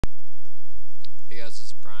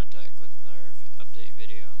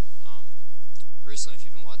recently, if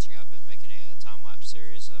you've been watching, I've been making a time-lapse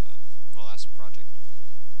series of my last project,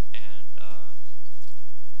 and I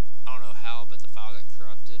don't know how, but the file got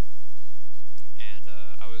corrupted, and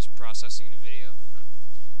I was processing the video,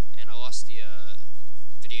 and I lost the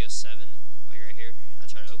video 7, like right here. I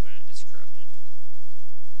tried to open it, it's corrupted.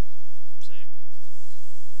 See?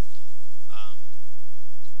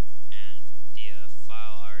 And the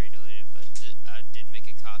file I already deleted, but I did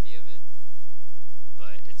make a copy of it,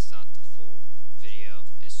 but it's not the full video.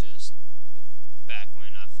 It's just back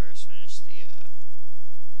when I first finished the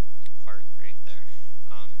part right there.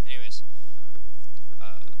 Anyways,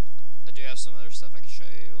 I do have some other stuff I can show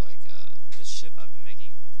you, like this ship I've been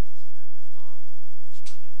making. Let me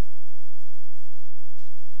find it.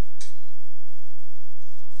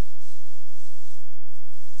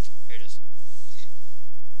 Here it is.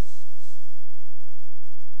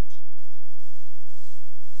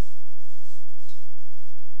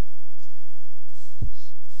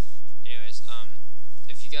 Anyways,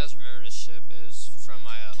 if you guys remember, this ship is from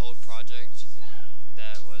my old project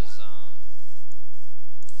that was,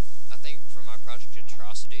 I think from my project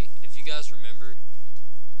Atrocity. If you guys remember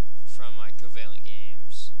from my Covalent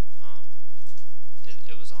Games,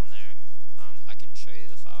 it was on there. I can show you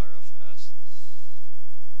the file real fast.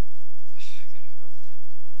 I gotta open it.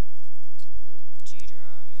 Hold on. G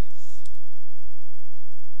drive.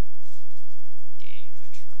 Game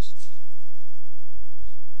Atrocity.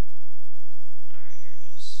 Alright, here it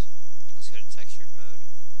is. Let's go to textured mode.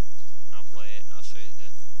 And I'll play it. I'll show you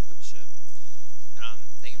the ship. And I'm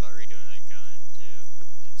thinking about redoing that gun too.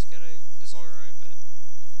 It's alright, but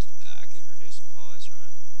I could reduce some polish from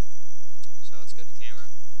it. So let's go to camera.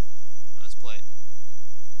 Let's play it.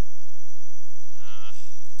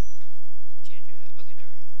 Can't do that. Okay, there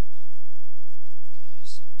we go. Okay,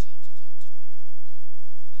 so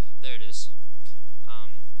there it is.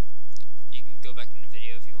 You can go back in the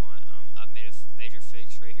video if you want. I've made a major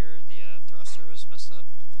fix right here. The thruster was messed up,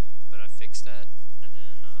 but I fixed that, and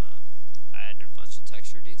then I added a bunch of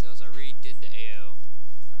texture details. I redid the AO.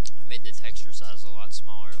 I made the texture size a lot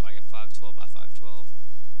smaller, like a 512 by 512.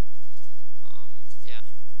 Yeah.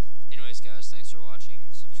 Anyways, guys, thanks for watching.